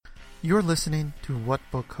You're listening to What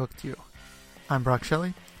Book Hooked You? I'm Brock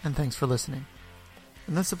Shelley, and thanks for listening.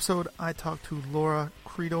 In this episode, I talk to Laura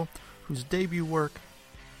Creedle, whose debut work,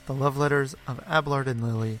 The Love Letters of Abelard and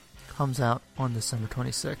Lily, comes out on December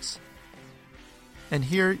 26th. And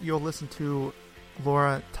here you'll listen to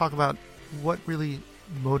Laura talk about what really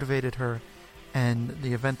motivated her and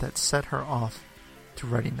the event that set her off to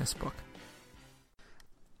writing this book.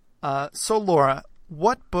 So Laura,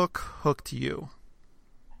 what book hooked you?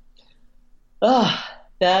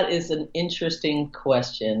 That is an interesting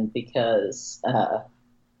question because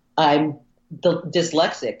I'm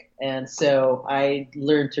dyslexic, and so I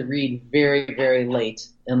learned to read very, very late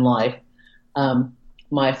in life.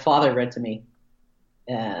 My father read to me,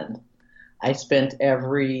 and I spent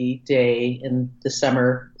every day in the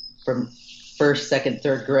summer from first, second,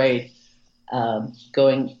 third grade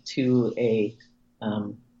going to a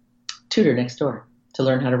tutor next door to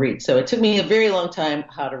learn how to read. So it took me a very long time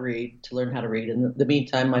to learn how to read. In the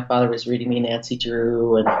meantime, my father was reading me Nancy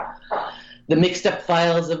Drew and the mixed up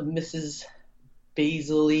files of Mrs.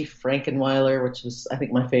 Basil E. Frankenweiler, which was, I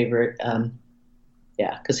think, my favorite.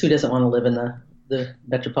 Because who doesn't want to live in the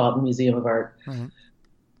Metropolitan Museum of Art? Mm-hmm.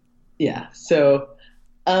 Yeah. So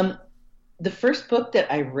the first book that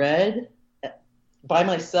I read by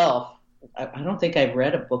myself, I don't think I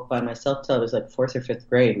read a book by myself till I was like fourth or fifth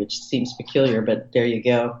grade, which seems peculiar, but there you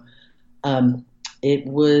go. It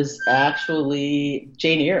was actually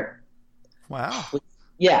Jane Eyre. Wow.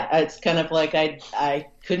 Yeah, it's kind of like I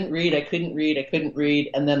couldn't read,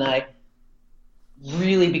 and then I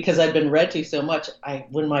really, because I'd been read to so much,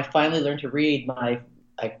 when I finally learned to read, I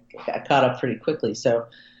caught up pretty quickly. So,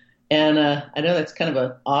 and I know that's kind of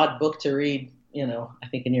an odd book to read, I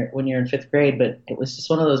think when you're in fifth grade, but it was just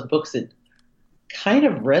one of those books that kind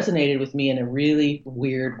of resonated with me in a really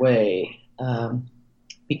weird way,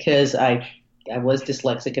 because I was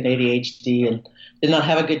dyslexic and ADHD and did not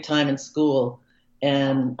have a good time in school,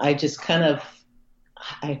 and I just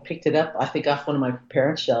I picked it up, I think, off one of my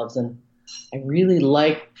parents' shelves, and I really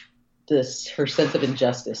liked her sense of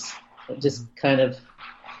injustice. It just kind of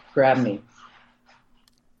grabbed me.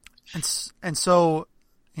 And so,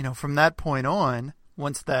 from that point on,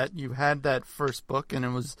 once that you had that first book, and it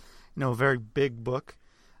was, a very big book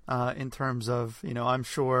in terms of, I'm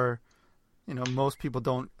sure, most people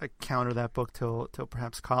don't encounter that book till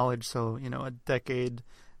perhaps college. So, a decade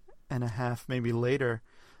and a half maybe later.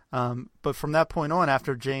 But from that point on,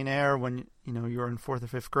 after Jane Eyre, when, you were in fourth or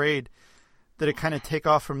fifth grade, did it kind of take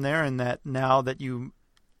off from there, and that now that you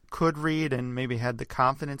could read and maybe had the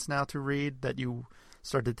confidence now to read, that you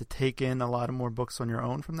started to take in a lot of more books on your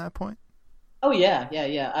own from that point? Oh yeah.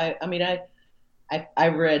 I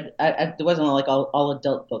read. It wasn't like all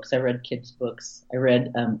adult books. I read kids' books. I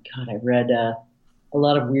read. I read a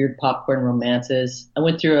lot of weird popcorn romances. I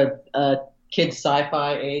went through a kids'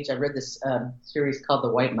 sci-fi age. I read this series called The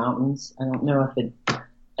White Mountains. I don't know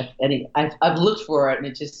if any. I've looked for it, and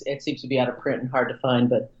it seems to be out of print and hard to find.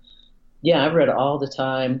 But yeah, I read all the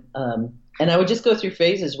time, and I would just go through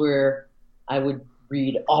phases where I would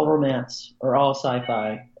read all romance or all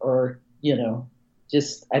sci-fi, or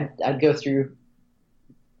I'd go through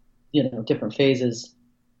different phases.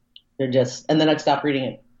 And then I'd stop reading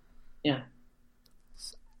it. Yeah.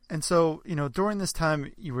 And so, during this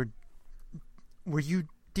time, were you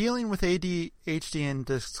dealing with ADHD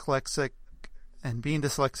and being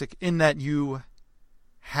dyslexic in that you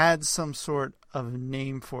had some sort of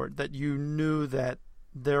name for it, that you knew that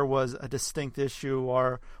there was a distinct issue,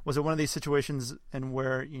 or was it one of these situations and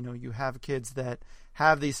where, you have kids that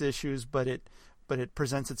have these issues, but it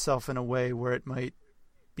presents itself in a way where it might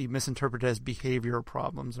be misinterpreted as behavioral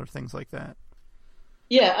problems or things like that?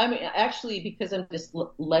 Yeah, actually, because I'm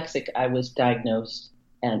dyslexic, I was diagnosed,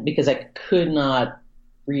 and because I could not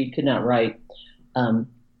read, could not write, and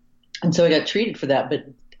so I got treated for that. But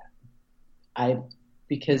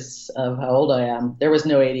because of how old I am, there was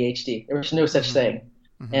no ADHD. There was no such thing,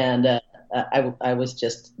 and I was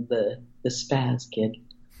just the spaz kid,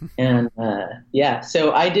 and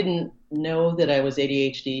so I didn't know that I was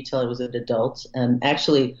ADHD till I was an adult. And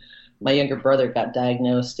actually, my younger brother got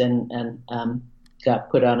diagnosed and got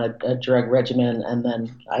put on a drug regimen, and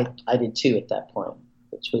then I did too at that point,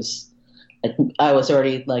 which was, I was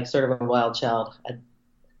already like sort of a wild child.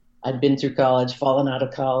 I'd been through college, fallen out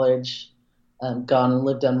of college, gone and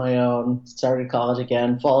lived on my own, started college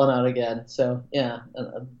again, fallen out again. So yeah,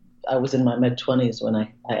 I was in my mid-20s when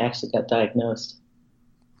I actually got diagnosed.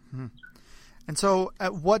 Hmm. And so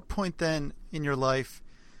at what point then in your life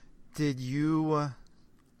did you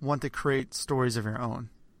want to create stories of your own?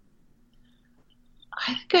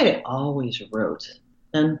 I think I always wrote.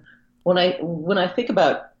 And when I think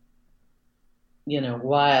about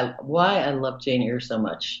why I love Jane Eyre so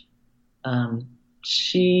much.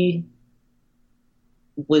 She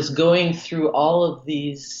was going through all of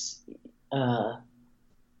these, uh,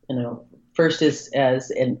 first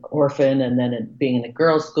as an orphan and then being in a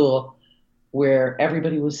girls' school where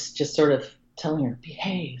everybody was just sort of telling her,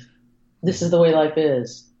 behave. This is the way life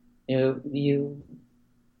is. We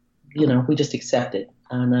just accept it.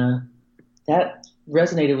 And that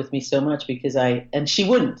resonated with me so much because and she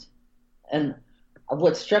wouldn't. And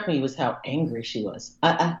what struck me was how angry she was.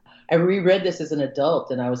 I reread this as an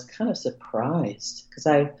adult and I was kind of surprised because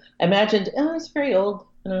I imagined, oh, it's very old,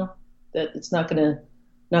 that it's not gonna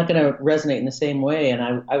resonate in the same way.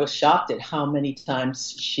 And I was shocked at how many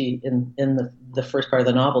times she in the first part of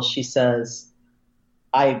the novel she says,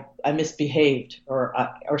 I misbehaved, or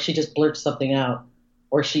she just blurts something out,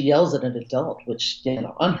 or she yells at an adult, which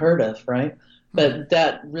unheard of, right? But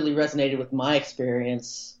that really resonated with my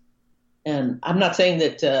experience. And I'm not saying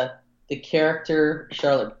that the character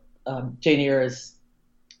Charlotte Jane Eyre is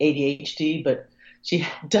ADHD, but she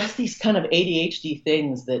does these kind of ADHD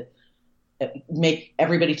things that make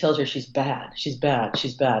everybody tells her she's bad, she's bad,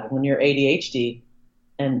 she's bad. And when you're ADHD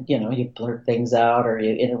and you blurt things out or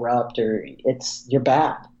you interrupt or you're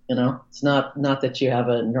bad. It's not that you have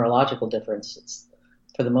a neurological difference. It's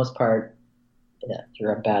for the most part,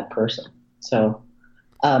 you're a bad person. So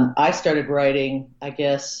I started writing, I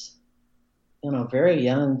guess, very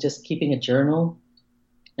young, just keeping a journal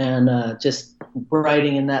and just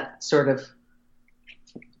writing in that sort of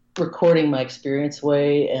recording my experience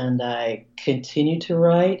way. And I continued to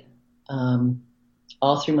write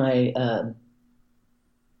all through my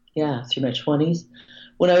through my 20s.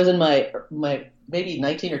 When I was in my maybe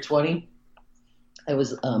 19 or 20, I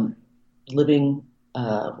was living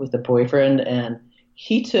with a boyfriend, and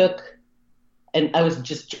and I was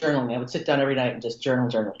just journaling. I would sit down every night and just journal.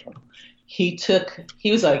 He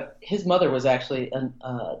was like, his mother was actually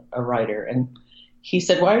a writer, and he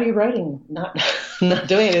said, "Why are you writing? Not not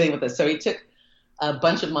doing anything with this." So he took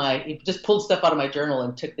he just pulled stuff out of my journal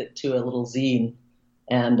and took it to a little zine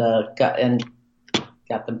and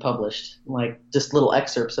got them published, like just little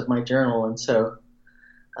excerpts of my journal. And so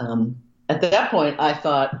at that point, I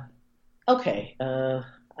thought, okay, I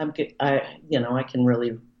can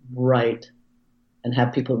really write and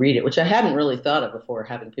have people read it, which I hadn't really thought of before,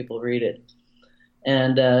 having people read it.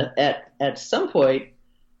 And at some point,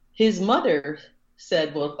 his mother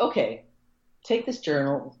said, "Well, okay, take this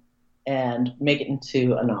journal and make it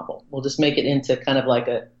into a novel. We'll just make it into kind of like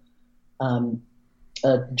a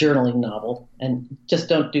journaling novel, and just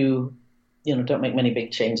don't make many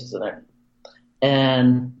big changes in it."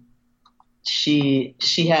 And she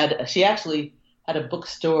actually had a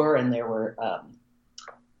bookstore, and there were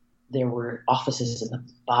offices in the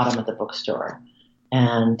bottom of the bookstore,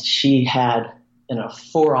 and she had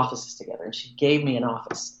 4 offices together, and she gave me an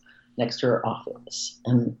office next to her office,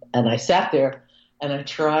 and I sat there and I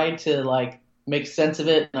tried to make sense of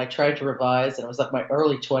it, and I tried to revise, and it was like my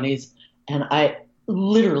early 20s, and I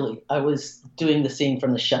was doing the scene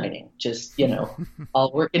from The Shining, just,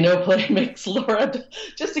 all work and no play makes Laura,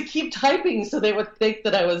 just to keep typing so they would think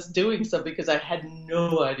that I was doing something, because I had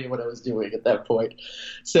no idea what I was doing at that point.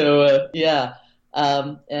 So,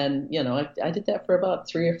 I did that for about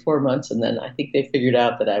 3 or 4 months, and then I think they figured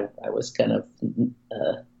out that I was kind of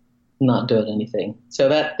not doing anything. So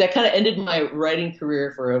that kind of ended my writing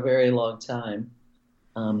career for a very long time,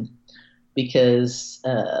 because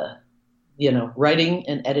writing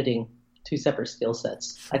and editing, 2 separate skill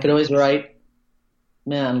sets. I could always write.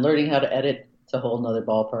 Man, learning how to edit, it's a whole nother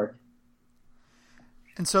ballpark.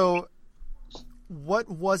 And so what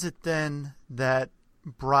was it then that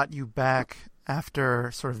brought you back after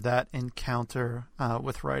sort of that encounter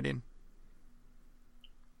with writing?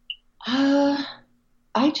 I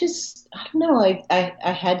don't know.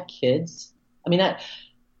 I had kids. I mean,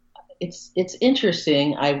 it's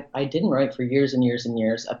interesting. I didn't write for years and years and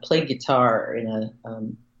years. I played guitar in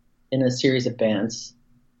a series of bands,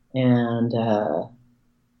 and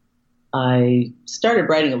I started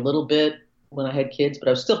writing a little bit when I had kids, but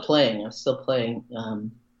I was still playing.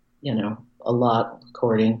 A lot,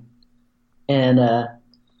 recording, and I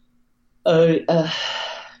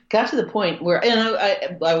got to the point where, and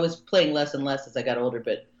I was playing less and less as I got older,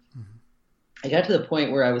 but I got to the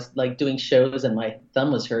point where I was doing shows and my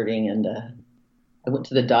thumb was hurting, and I went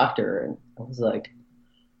to the doctor, and I was like,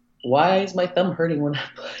 "Why is my thumb hurting when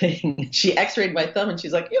I'm playing?" She x-rayed my thumb, and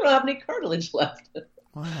she's like, "You don't have any cartilage left."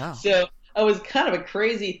 Wow. So I was kind of a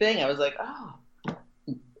crazy thing. I was like, "Oh,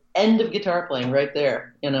 end of guitar playing right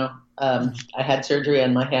there." I had surgery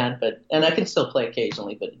on my hand, and I can still play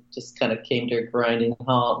occasionally, but it just kind of came to a grinding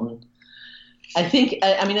halt. And I think,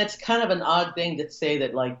 I mean, that's kind of an odd thing to say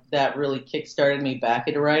that like that really kickstarted me back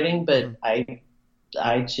into writing, but I'd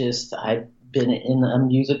been in a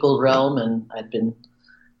musical realm, and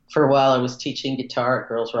for a while I was teaching guitar at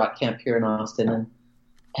Girls Rock Camp here in Austin,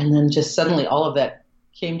 and then just suddenly all of that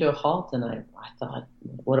came to a halt, and I thought,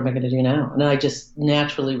 what am I going to do now? And I just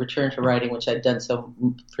naturally returned to writing, which I'd done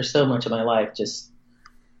for so much of my life, just,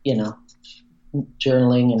 you know,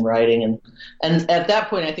 journaling and writing. And at that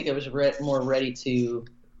point, I think I was more ready to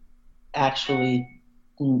actually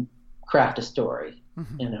craft a story,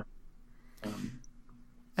 you know.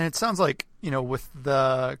 And it sounds like, you know, with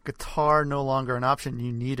the guitar no longer an option,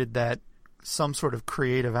 you needed some sort of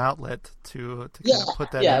creative outlet to kind of put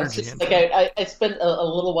that energy in. Like I spent a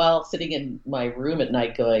little while sitting in my room at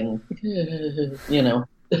night going, you know.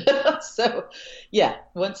 So yeah,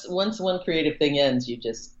 once one creative thing ends, you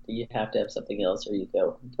have to have something else, or you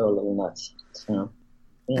go a little nuts. So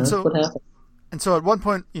yeah, that's what happened. And so at one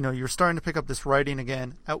point, you know, you're starting to pick up this writing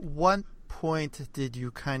again. At what point did you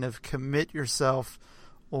kind of commit yourself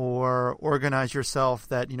or organize yourself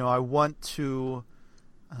that, you know, I want to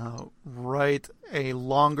write a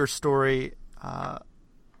longer story,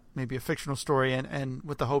 maybe a fictional story, and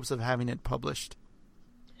with the hopes of having it published?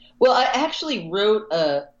 Well, I actually wrote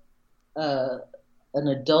an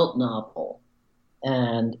adult novel,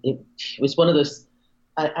 and it was one of those.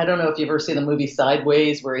 I don't know if you've ever seen the movie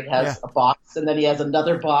Sideways, where he has a box, and then he has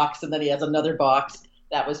another box, and then he has another box.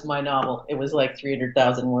 That was my novel. It was like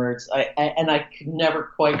 300,000 words. I could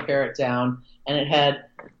never quite pare it down, and it had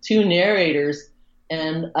two narrators.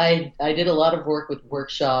 And I did a lot of work with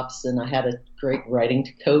workshops, and I had a great writing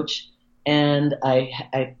coach, and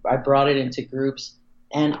I brought it into groups,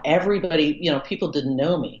 and everybody, you know, people didn't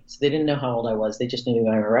know me, so they didn't know how old I was. They just knew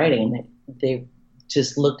I was writing, and they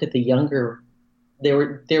just looked at the younger.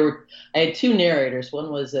 I had two narrators.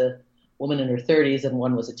 One was a woman in her 30s, and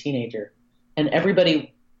one was a teenager, and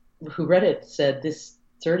everybody who read it said this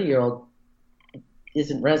 30-year-old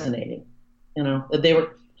isn't resonating. You know, they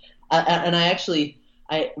were, and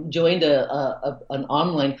I joined an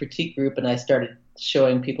online critique group, and I started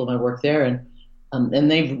showing people my work there, and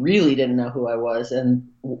they really didn't know who I was. And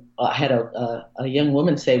I had a young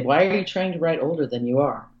woman say, "Why are you trying to write older than you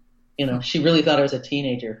are?" You know, she really thought I was a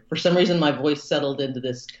teenager. For some reason, my voice settled into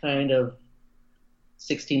this kind of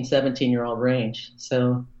 16, 17-year-old range.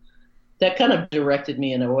 So that kind of directed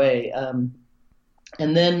me in a way.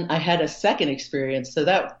 And then I had a second experience. So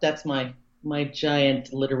that's my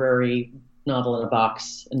giant literary novel in a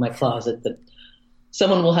box in my closet that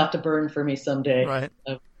someone will have to burn for me someday. Right.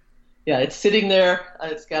 Yeah, it's sitting there.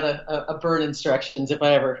 It's got a burn instructions if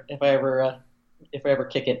I ever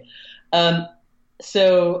kick it.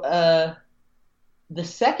 So the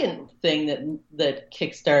second thing that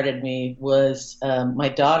kickstarted me was my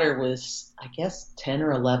daughter was, I guess, 10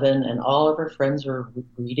 or 11, and all of her friends were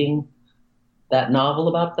reading that novel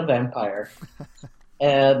about the vampire,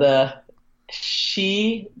 and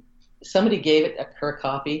somebody gave it her a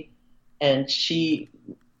copy, and she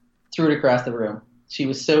threw it across the room. She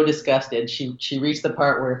was so disgusted. She reached the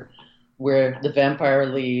part where the vampire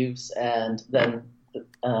leaves, and then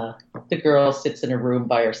the girl sits in a room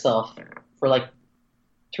by herself for like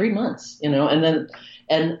 3 months, you know, and then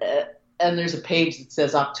and there's a page that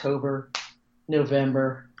says October,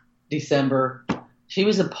 November, December. She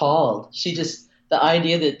was appalled. The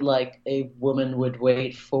idea that like a woman would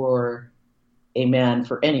wait for a man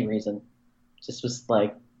for any reason just was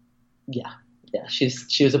like, yeah,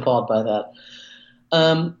 she was appalled by that.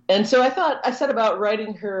 And so I set about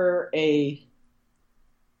writing her a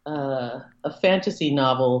fantasy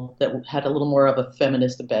novel that had a little more of a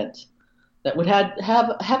feminist bent, that would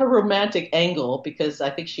have a romantic angle, because I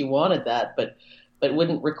think she wanted that, but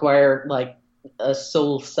wouldn't require like a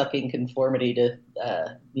soul-sucking conformity to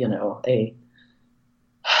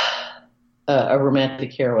a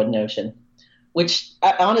romantic heroine notion, which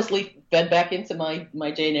I honestly fed back into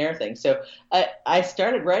my Jane Eyre thing. So I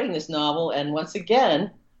started writing this novel, and once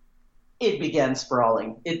again, it began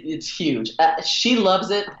sprawling. It's huge. She loves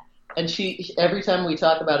it. And every time we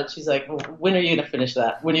talk about it, she's like, well, when are you going to finish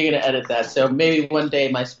that? When are you going to edit that? So maybe one day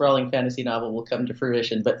my sprawling fantasy novel will come to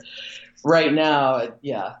fruition. But right now,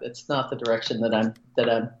 yeah, it's not the direction that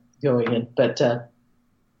I'm going in. But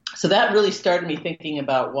so that really started me thinking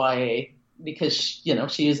about YA, because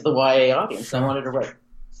she is the YA audience. Sure. I wanted to write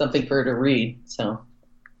something for her to read. So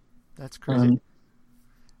that's crazy.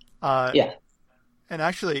 Yeah. And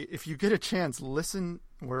actually, if you get a chance, listen.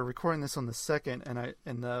 We're recording this on the 2nd,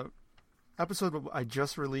 and the episode I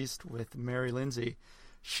just released with Mary Lindsay,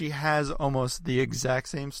 she has almost the exact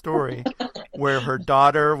same story, where her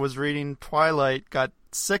daughter was reading Twilight, got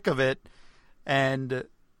sick of it, And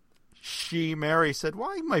Mary said, well,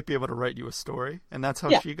 I might be able to write you a story. And that's how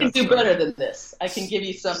Yeah, she I got can do started. better than this. I can give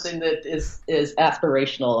you something that is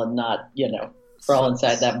aspirational and not, crawl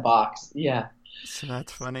inside that box. Yeah. So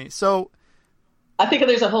that's funny. So I think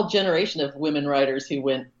there's a whole generation of women writers who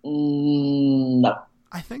went, no.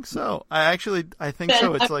 I think so. I think Men,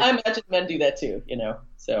 so. It's I imagine men do that too,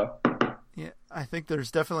 so. Yeah, I think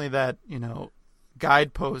there's definitely that,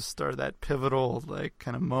 guidepost or that pivotal, like,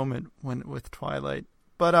 kind of moment with Twilight.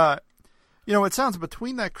 But, it sounds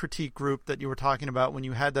between that critique group that you were talking about when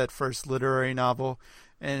you had that first literary novel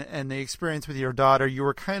and the experience with your daughter, you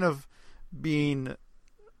were kind of being,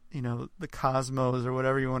 the cosmos or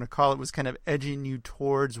whatever you want to call it was kind of edging you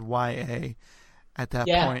towards YA at that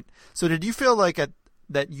point. So did you feel like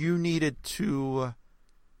that you needed to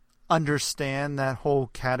understand that whole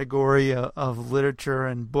category of literature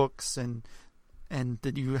and books and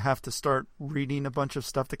did you have to start reading a bunch of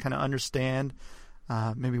stuff to kind of understand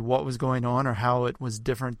maybe what was going on or how it was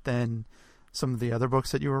different than some of the other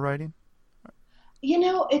books that you were writing?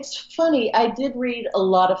 It's funny. I did read a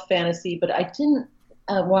lot of fantasy, but I didn't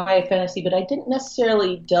YA fantasy, but I didn't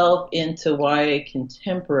necessarily delve into YA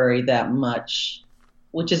contemporary that much,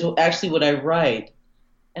 which is actually what I write.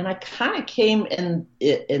 And I kind of came in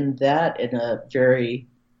that in a very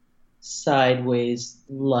sideways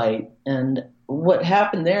light. And what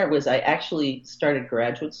happened there was I actually started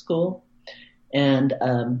graduate school, and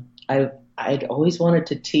I'd always wanted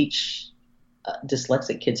to teach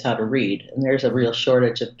dyslexic kids how to read, and there's a real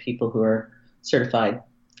shortage of people who are certified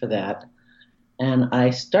for that. And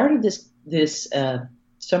I started this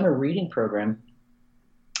summer reading program,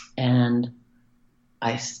 and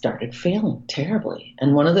I started failing terribly.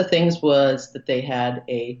 And one of the things was that they had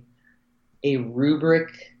a rubric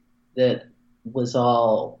that was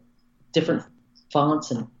all different fonts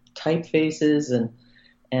and typefaces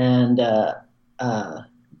and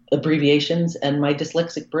abbreviations, and my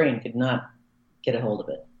dyslexic brain could not get a hold of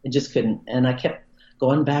it. It just couldn't. And I kept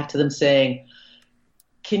going back to them saying,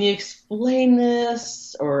 can you explain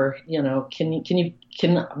this? Or, can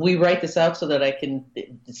we write this out so that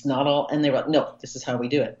it's not all, and they were like, no, this is how we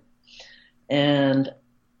do it. And,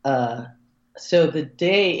 so the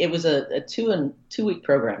day, it was a 2-week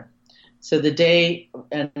program. So the day,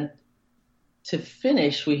 and to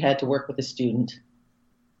finish, we had to work with a student,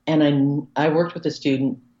 and I worked with a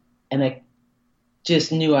student, and I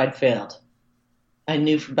just knew I'd failed. I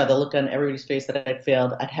knew by the look on everybody's face that I'd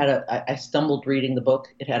failed. I stumbled reading the book.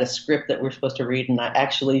 It had a script that we're supposed to read, and I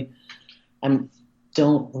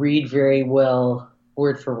don't read very well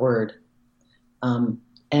word for word.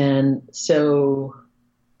 And so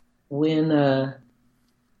when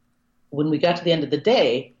we got to the end of the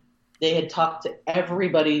day, they had talked to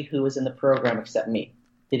everybody who was in the program except me.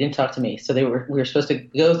 They didn't talk to me. So we were supposed to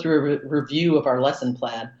go through a review of our lesson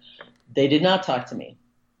plan. They did not talk to me.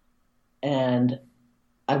 And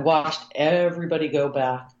I watched everybody go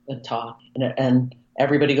back and talk, and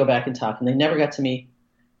everybody go back and talk, and they never got to me.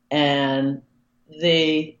 And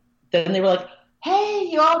then they were like, hey,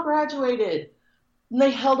 you all graduated. And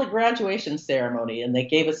they held a graduation ceremony, and they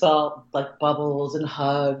gave us all like bubbles and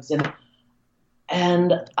hugs,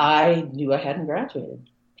 and I knew I hadn't graduated.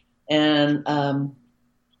 And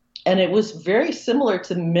it was very similar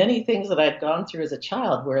to many things that I'd gone through as a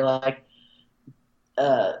child, where like,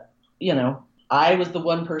 I was the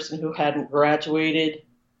one person who hadn't graduated.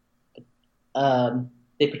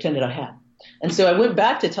 They pretended I had. And so I went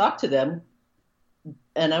back to talk to them,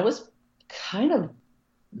 and I was kind of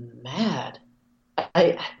mad.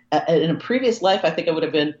 In a previous life, I think I would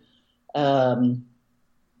have been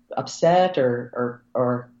upset or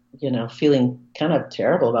feeling kind of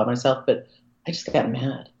terrible about myself, but I just got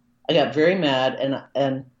mad. I got very mad,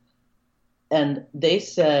 and they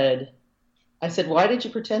said, I said, why did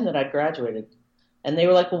you pretend that I'd graduated? And they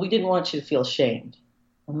were like, well, we didn't want you to feel ashamed.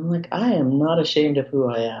 And I'm like, I am not ashamed of who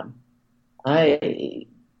I am. I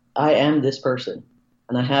am this person,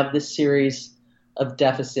 and I have this series of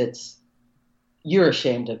deficits. You're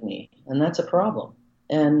ashamed of me, and that's a problem.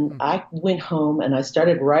 And I went home and I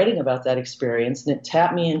started writing about that experience, and it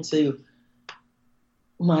tapped me into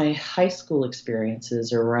my high school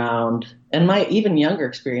experiences around, and my even younger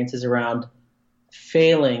experiences around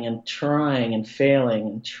failing and trying and failing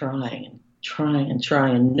and trying and trying and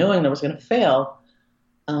trying and knowing I was going to fail.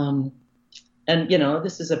 And,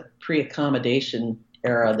 this is a pre-accommodation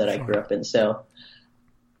era that I grew up in. So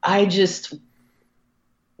I just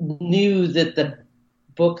knew that the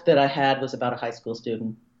book that I had was about a high school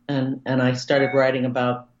student. And I started writing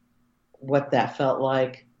about what that felt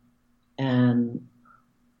like, and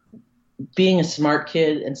being a smart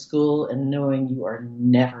kid in school and knowing you are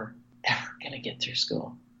never, ever going to get through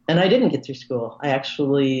school. And I didn't get through school. I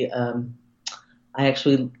actually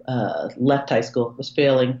left high school, was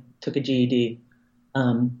failing, took a GED.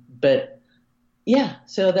 But yeah,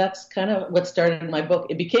 so that's kind of what started my book.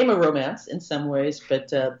 It became a romance in some ways, but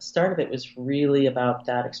the start of it was really about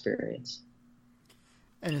that experience.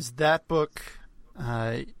 And is that book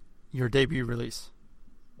your debut release?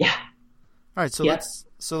 Yeah. All right, so Yeah.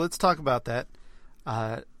 let's talk about that.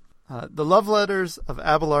 The Love Letters of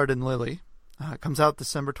Abelard and Lily comes out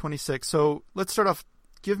December 26th. So let's start off.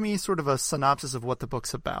 Give me sort of a synopsis of what the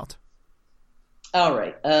book's about. All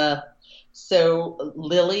right. So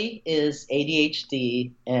Lily is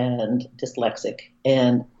ADHD and dyslexic,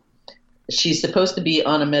 and she's supposed to be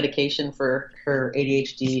on a medication for her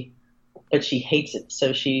ADHD, but she hates it.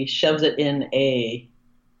 So she shoves it in a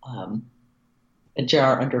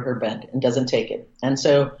jar under her bed and doesn't take it. And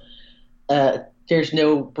so there's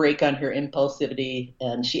no break on her impulsivity,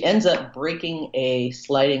 and she ends up breaking a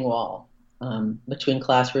sliding wall between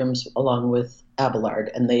classrooms along with Abelard,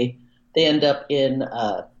 and they end up in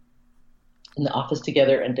the office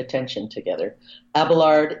together and detention together.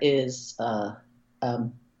 Abelard is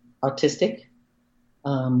autistic,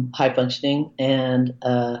 high functioning, and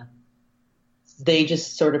they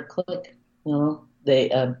just sort of click. You know, they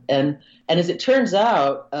and as it turns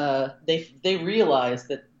out, they realize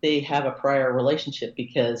that they have a prior relationship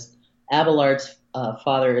because Abelard's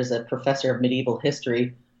father is a professor of medieval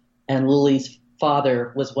history, and Lily's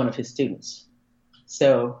father was one of his students.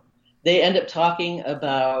 So they end up talking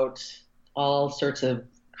about all sorts of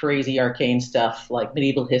crazy arcane stuff like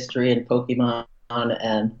medieval history and Pokemon,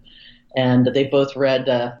 and they both read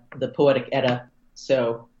the Poetic Edda.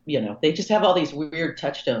 So, you know, they just have all these weird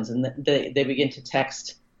touchstones, and they begin to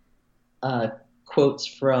text quotes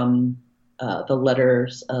from the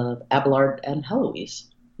letters of Abelard and Heloise,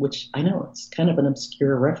 which I know it's kind of an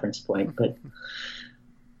obscure reference point, but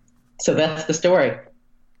so that's the story.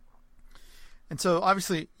 And so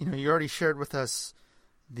obviously, you know, you already shared with us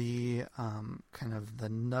the kind of the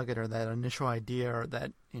nugget or that initial idea, or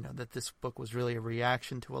that, you know, that this book was really a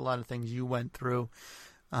reaction to a lot of things you went through.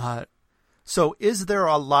 So is there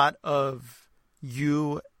a lot of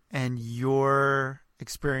you and your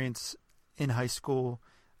experience in high school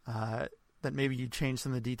that maybe you changed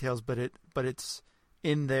some of the details, but it's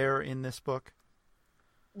in there in this book?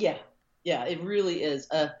 Yeah, it really is.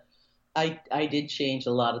 I did change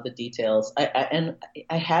a lot of the details.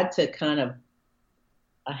 I had to kind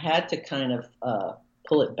of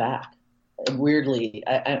pull it back. Weirdly,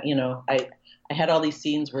 I had all these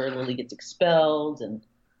scenes where Lily gets expelled, and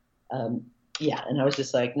and I was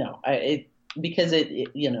just like, no, because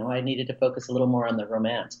I needed to focus a little more on the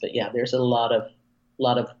romance. But yeah, there's a lot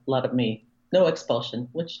of me. No expulsion,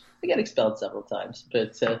 which I got expelled several times,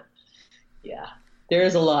 but yeah, there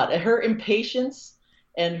is a lot. Her impatience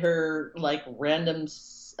and her like random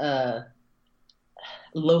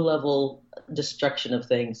low-level destruction of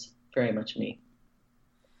things, very much me.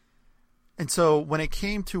 And so when it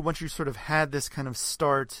came to, once you sort of had this kind of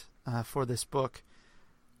start for this book,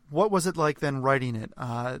 what was it like then writing it?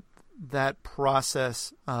 That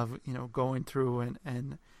process of, you know, going through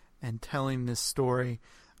and telling this story.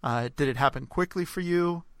 Did it happen quickly for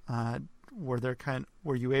you?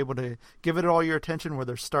 Were you able to give it all your attention? Were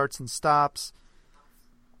there starts and stops?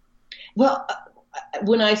 Well,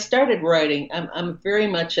 when I started writing, I'm very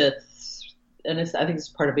much I think it's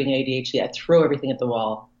part of being ADHD. I throw everything at the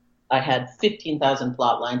wall. I had 15,000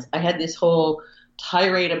 plot lines. I had this whole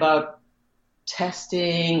tirade about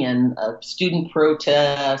testing and a student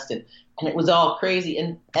protest, and it was all crazy.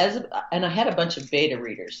 And I had a bunch of beta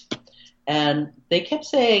readers, and they kept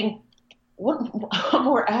saying, "What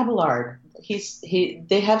more Abelard?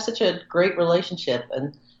 They have such a great relationship."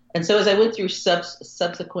 And so as I went through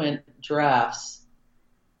subsequent drafts,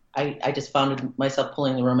 I just found myself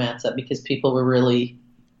pulling the romance up because people were really,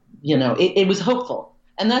 it was hopeful.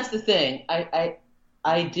 And that's the thing.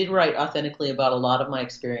 I did write authentically about a lot of my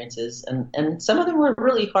experiences, and some of them were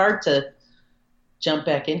really hard to jump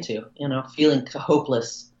back into, feeling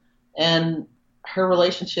hopeless. And her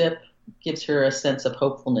relationship gives her a sense of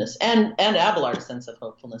hopefulness, and Abelard's sense of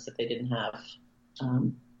hopefulness that they didn't have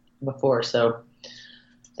before. So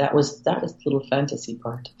that was the little fantasy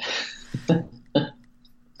part.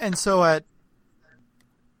 And so at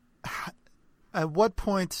what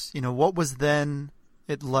point, what was then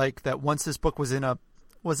it like that once this book was in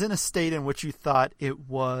a state in which you thought it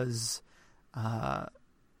was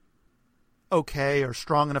okay or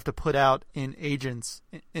strong enough to put out in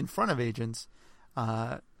front of agents?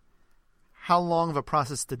 How long of a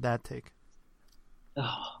process did that take?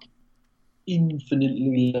 Oh,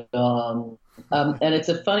 infinitely long. And it's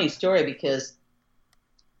a funny story because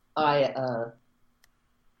I uh,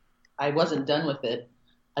 I wasn't done with it.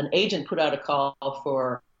 An agent put out a call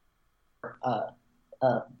for uh,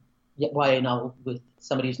 uh, YA novel with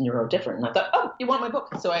somebody who's neurodifferent. And I thought, oh, you want my book?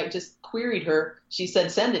 So I just queried her. She said,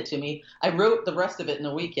 send it to me. I wrote the rest of it in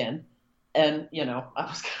a weekend. And, I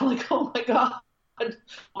was kind of like, oh my God,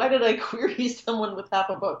 why did I query someone with half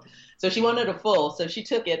a book? So she wanted a full. So she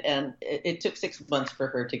took it, and it took 6 months for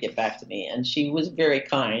her to get back to me. And she was very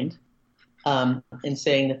kind in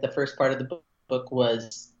saying that the first part of the book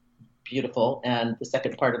was beautiful, and the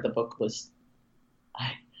second part of the book was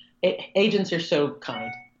agents are so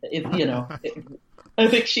kind. I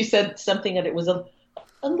think she said something that it was a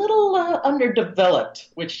little underdeveloped,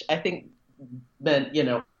 which I think meant,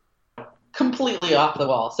 completely off the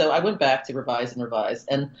wall. So I went back to revise and revise.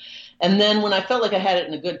 And then when I felt like I had it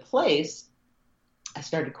in a good place, I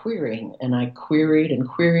started querying, and I queried and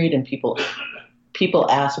queried, and people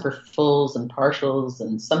asked for fulls and partials,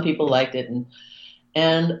 and some people liked it. And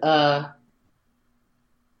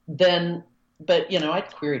then, but I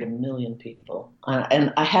queried a million people,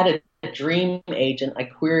 and I had a dream agent. I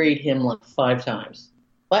queried him like 5 times.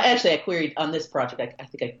 Well, actually, I queried on this project. I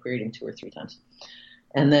think I queried him 2 or 3 times,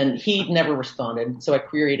 and then he never responded. So I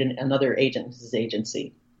queried another agent, his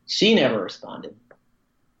agency. She never responded.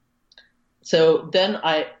 So then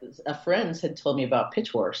a friend had told me about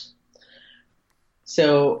Pitch Wars.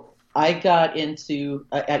 So I got into,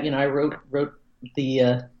 I wrote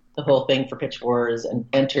the whole thing for Pitch Wars and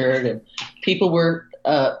entered, and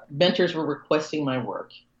mentors were requesting my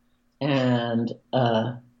work. And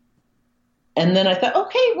then I thought,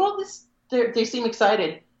 okay, well, they seem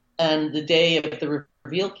excited. And the day of the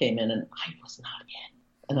reveal came in, and I was not in,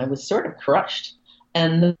 and I was sort of crushed.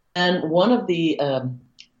 And then one of the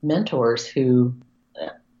mentors who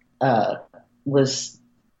was,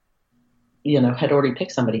 had already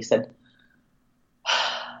picked somebody, said,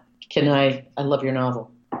 I love your novel.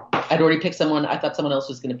 I'd already picked someone. I thought someone else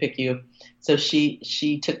was going to pick you. So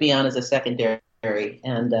she took me on as a secondary,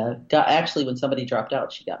 and actually, when somebody dropped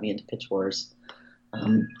out, she got me into Pitch Wars.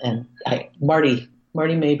 And Marty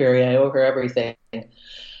Mayberry, I owe her everything.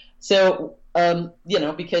 So,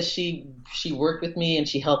 because she worked with me and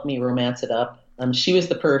she helped me romance it up. She was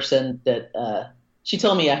the person that she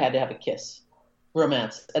told me I had to have a kiss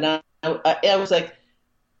romance. And I was like,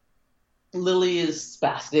 Lily is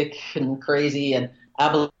spastic and crazy, and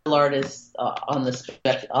Abelard is on the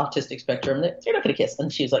autistic spectrum. They're not going to kiss.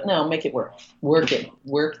 And she was like, no, make it work. Work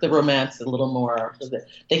the romance a little more.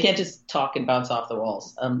 They can't just talk and bounce off the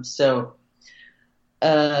walls. So,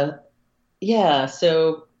 and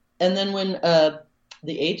then when the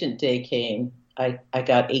agent day came, I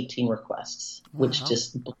got 18 requests, which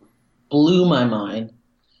just blew my mind.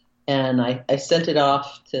 And I sent it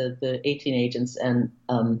off to the 18 agents, and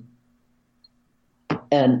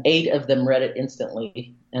 8 of them read it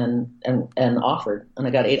instantly and offered. And I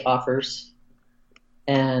got 8 offers.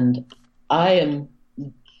 And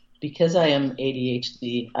because I am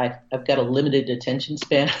ADHD, I've got a limited attention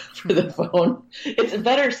span for the phone. It's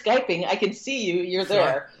better Skyping. I can see you. You're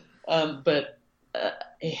there. But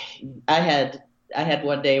I had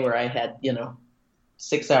one day where I had,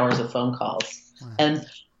 6 hours of phone calls. Wow. And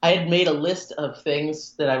I had made a list of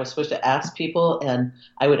things that I was supposed to ask people, and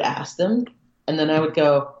I would ask them. And then I would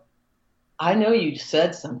go, I know you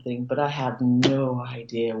said something, but I have no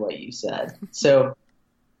idea what you said. So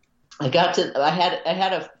I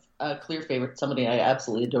had a clear favorite, somebody I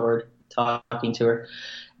absolutely adored, talking to her.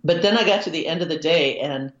 But then I got to the end of the day,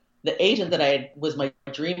 and the agent that was my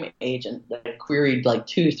dream agent that I queried like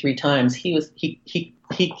 2 or 3 times, he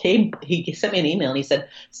sent me an email, and he said,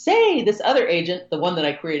 say, this other agent, the one that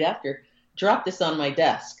I queried after, dropped this on my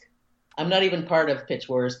desk. I'm not even part of Pitch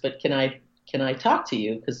Wars, but can I talk to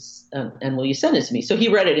you? And will you send it to me? So he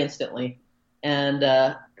read it instantly. And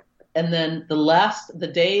then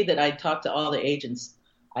the day that I talked to all the agents,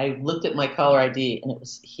 I looked at my caller ID, and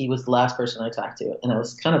he was the last person I talked to. And I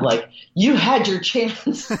was kind of like, you had your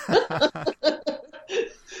chance.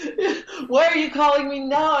 Why are you calling me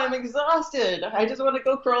now? I'm exhausted. I just want to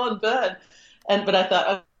go crawl in bed. But I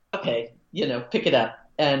thought, okay, pick it up.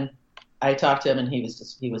 And I talked to him, and he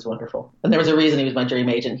was wonderful. And there was a reason he was my dream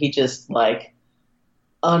agent. He just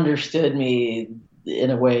understood me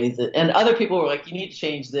in a way that, and other people were like, you need to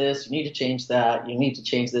change this, you need to change that, you need to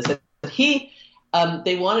change this. And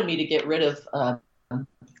they wanted me to get rid of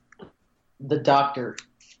the doctor.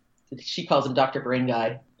 She calls him Dr. Brain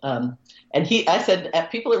Guy. I said,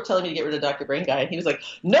 people are telling me to get rid of Dr. Brain Guy. And he was like,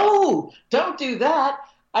 no, don't do that.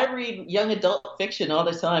 I read young adult fiction all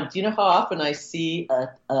the time. Do you know how often I see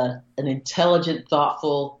an intelligent,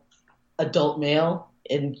 thoughtful adult male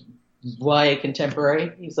in YA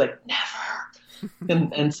contemporary. He's like, never.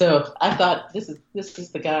 And so I thought this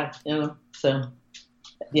is the guy, you know. So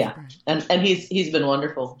yeah, and he's been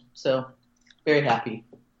wonderful. So very happy.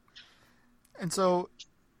 And so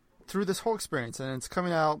through this whole experience, and it's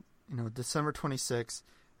coming out, December 26th,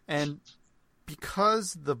 and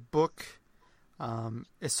because the book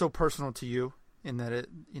is so personal to you in that it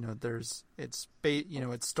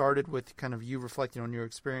started with kind of you reflecting on your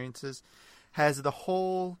experiences, has the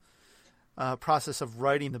whole process of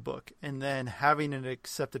writing the book and then having it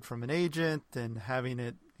accepted from an agent and having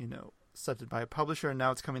it, accepted by a publisher, and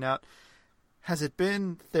now it's coming out. Has it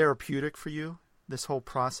been therapeutic for you, this whole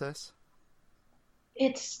process?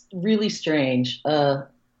 It's really strange.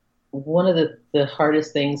 One of the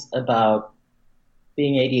hardest things about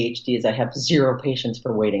being ADHD is I have zero patience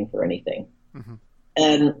for waiting for anything. Mm-hmm.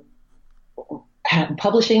 And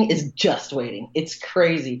publishing is just waiting. It's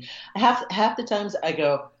crazy. Half the times I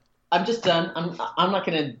go, I'm just done. I'm not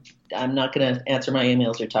gonna answer my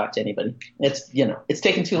emails or talk to anybody. It's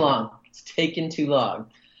taken too long. It's taken too long.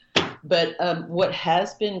 But what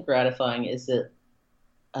has been gratifying is that,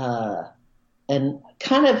 and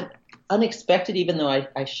kind of unexpected, even though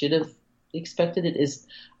I should have expected it, is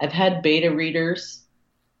I've had beta readers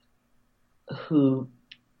who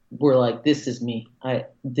were like, "This is me.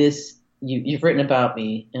 You've written about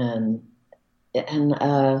me," and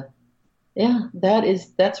yeah,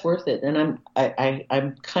 that's worth it. And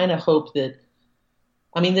I'm kind of hope that,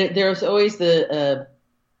 I mean, there's always the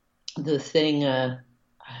thing. I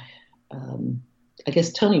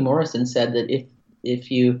guess Toni Morrison said that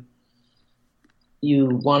if you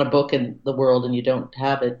want a book in the world and you don't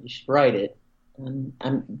have it, you should write it. And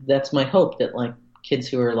that's my hope, that like kids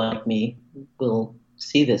who are like me will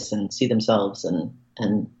see this and see themselves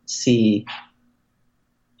and see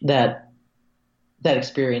that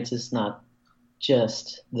experience is not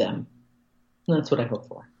just them. And that's what I hope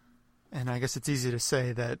for. And I guess it's easy to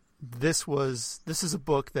say that this is a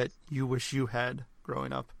book that you wish you had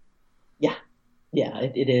growing up. Yeah,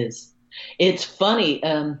 it is. It's funny.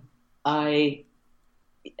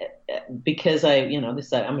 Because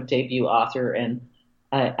I'm a debut author, and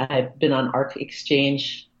I've been on ARC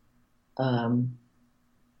Exchange for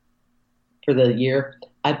the year.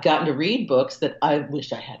 I've gotten to read books that I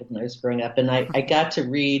wish I had when I was growing up, and I got to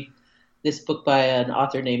read this book by an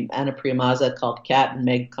author named Anna Priamazza called Cat and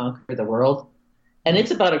Meg Conquer the World, and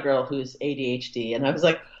it's about a girl who's ADHD, and I was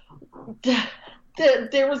like,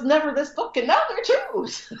 there was never this book, and now there are two.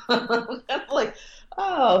 I'm like,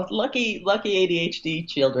 oh, lucky ADHD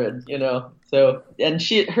children, So, and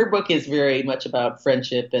her book is very much about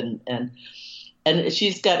friendship, and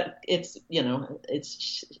she's got, it's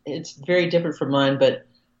very different from mine, but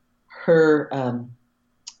her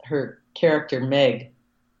character Meg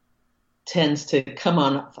tends to come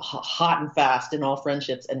on hot and fast in all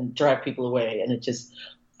friendships and drive people away, and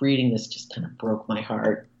reading this just kind of broke my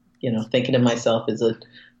heart. Thinking of myself as a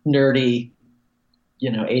nerdy,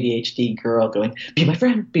 ADHD girl going, be my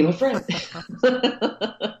friend, be my friend.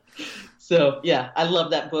 So yeah, I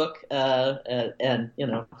love that book. And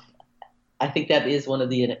I think that is one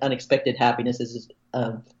of the unexpected happinesses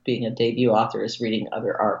of being a debut author, is reading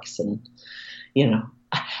other arcs. And,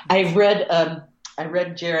 I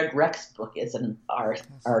read Jared Reck's book as an arc,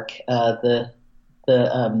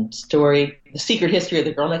 the story, The Secret History of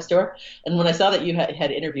the Girl Next Door. And when I saw that you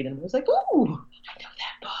had interviewed him, I was like, oh, I know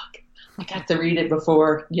that book. I got to read it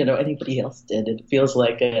before, anybody else did. It feels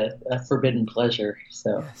like a forbidden pleasure.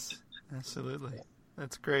 So yes, absolutely.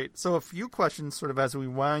 That's great. So a few questions sort of as we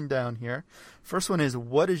wind down here. First one is,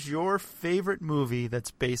 what is your favorite movie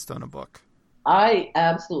that's based on a book? My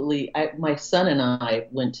son and I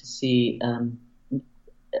went to see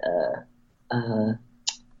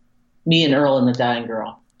Me and Earl and the Dying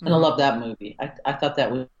Girl. And I love that movie. I thought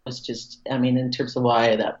that was just, in terms of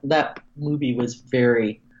why that movie was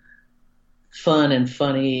very fun and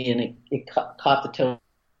funny, and it caught the tone.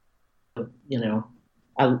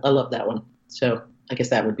 I love that one. So I guess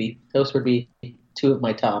those would be two of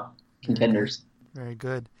my top contenders. Very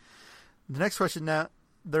good. The next question now,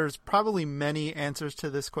 there's probably many answers to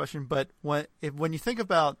this question, but when you think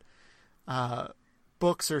about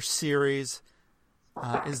books or series,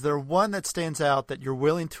 is there one that stands out that you're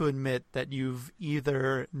willing to admit that you've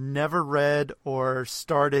either never read or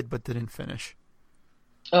started but didn't finish?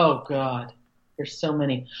 Oh God, there's so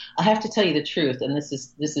many. I have to tell you the truth, and this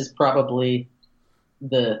is probably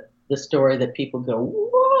the story that people go,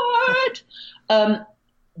 what?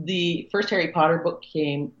 The first Harry Potter book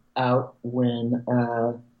came out when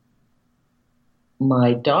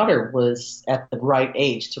my daughter was at the right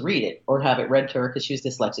age to read it or have it read to her because she was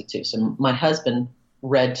dyslexic too. So my husband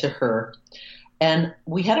read to her. And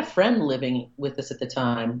we had a friend living with us at the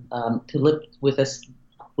time who lived with us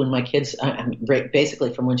when my kids,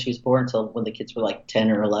 basically from when she was born until when the kids were like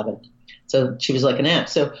 10 or 11. So she was like an aunt.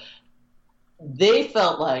 So they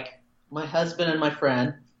felt like, my husband and my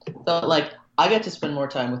friend felt like I got to spend more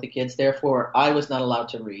time with the kids. Therefore, I was not allowed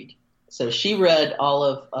to read. So she read all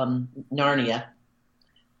of Narnia,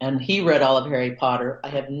 and he read all of Harry Potter. I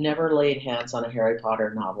have never laid hands on a Harry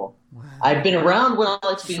Potter novel. Wow. I've been around while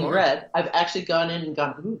it's being read. I've actually gone in and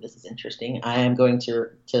gone, ooh, this is interesting. I am going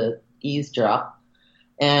to eavesdrop.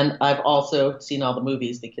 And I've also seen all the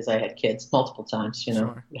movies because I had kids multiple times,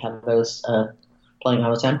 have those playing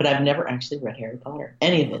all the time. But I've never actually read Harry Potter,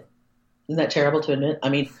 any of it. Isn't that terrible to admit? I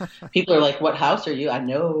mean, people are like, what house are you? I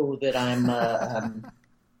know that I'm a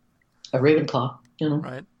Ravenclaw,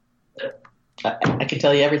 Right. I can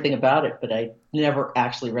tell you everything about it, but I never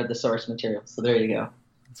actually read the source material. So there you go.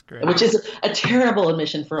 That's great. Which is a terrible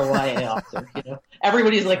admission for a YA author.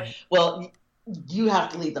 Everybody's like, well, you have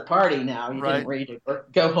to lead the party now. You didn't read it, or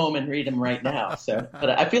go home and read them right now. So,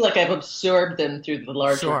 but I feel like I've absorbed them through the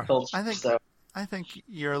larger culture. I think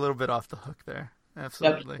you're a little bit off the hook there.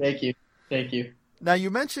 Absolutely. Yep, thank you. Now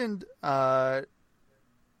you mentioned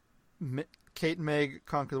Kate and Meg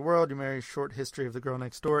Conquer the World. You married Short History of the Girl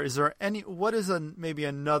Next Door. Is there what is maybe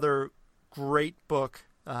another great book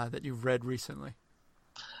that you've read recently?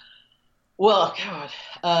 Well,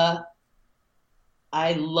 God,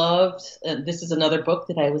 I loved, and this is another book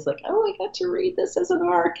that I was like, oh, I got to read this as an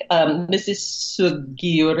arc. Mrs.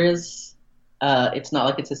 Sugiura's It's Not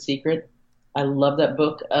Like It's a Secret. I love that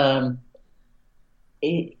book.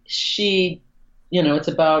 It's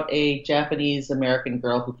about a Japanese American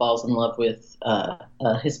girl who falls in love with a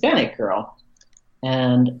Hispanic girl.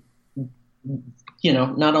 And,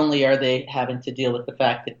 not only are they having to deal with the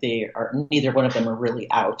fact that neither one of them are really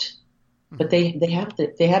out, but they have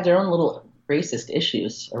their own little racist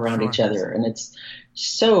issues around each other. And it's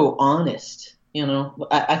so honest.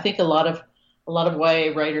 I think a lot of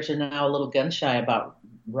YA writers are now a little gun shy about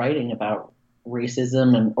writing about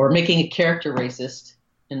racism or making a character racist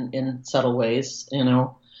in subtle ways, and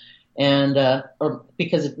or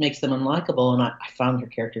because it makes them unlikable. And I found her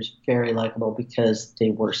characters very likable because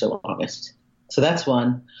they were so honest. So that's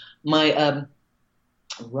one. My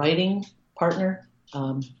writing partner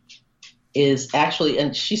is actually,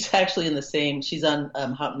 and she's actually in the same. She's on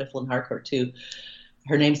Houghton Mifflin Harcourt too.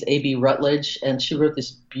 Her name's A.B. Rutledge, and she wrote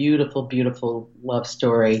this beautiful, beautiful love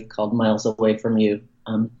story called Miles from You,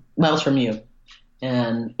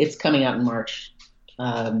 and it's coming out in March.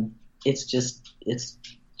 It's just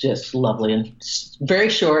lovely and very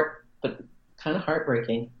short, but kind of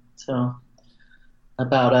heartbreaking. So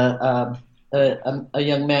about a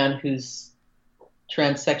young man whose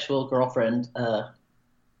transsexual girlfriend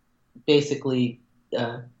basically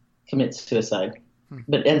commits suicide,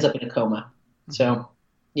 but ends up in a coma. So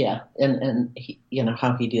yeah, and he,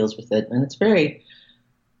 how he deals with it, and it's very.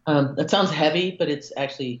 It sounds heavy, but it's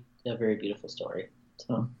actually a very beautiful story.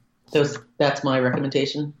 So that's my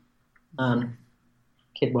recommendation.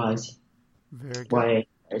 Kid-wise. Very good.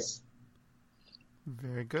 YA-wise.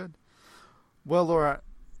 Very good. Well, Laura,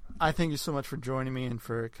 I thank you so much for joining me and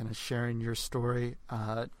for kind of sharing your story.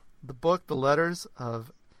 The book, The Letters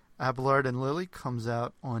of Abelard and Lily, comes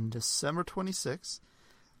out on December 26th.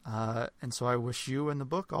 And so I wish you and the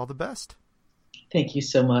book all the best. Thank you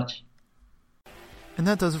so much. And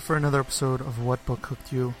that does it for another episode of What Book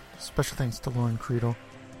Hooked You. Special thanks to Lauren Creedle.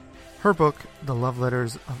 Her book, The Love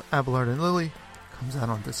Letters of Abelard and Lily, comes out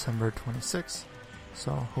on December 26th.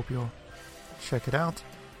 So hope you'll check it out.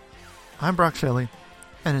 I'm Brock Shelley,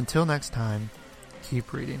 and until next time,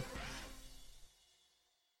 keep reading.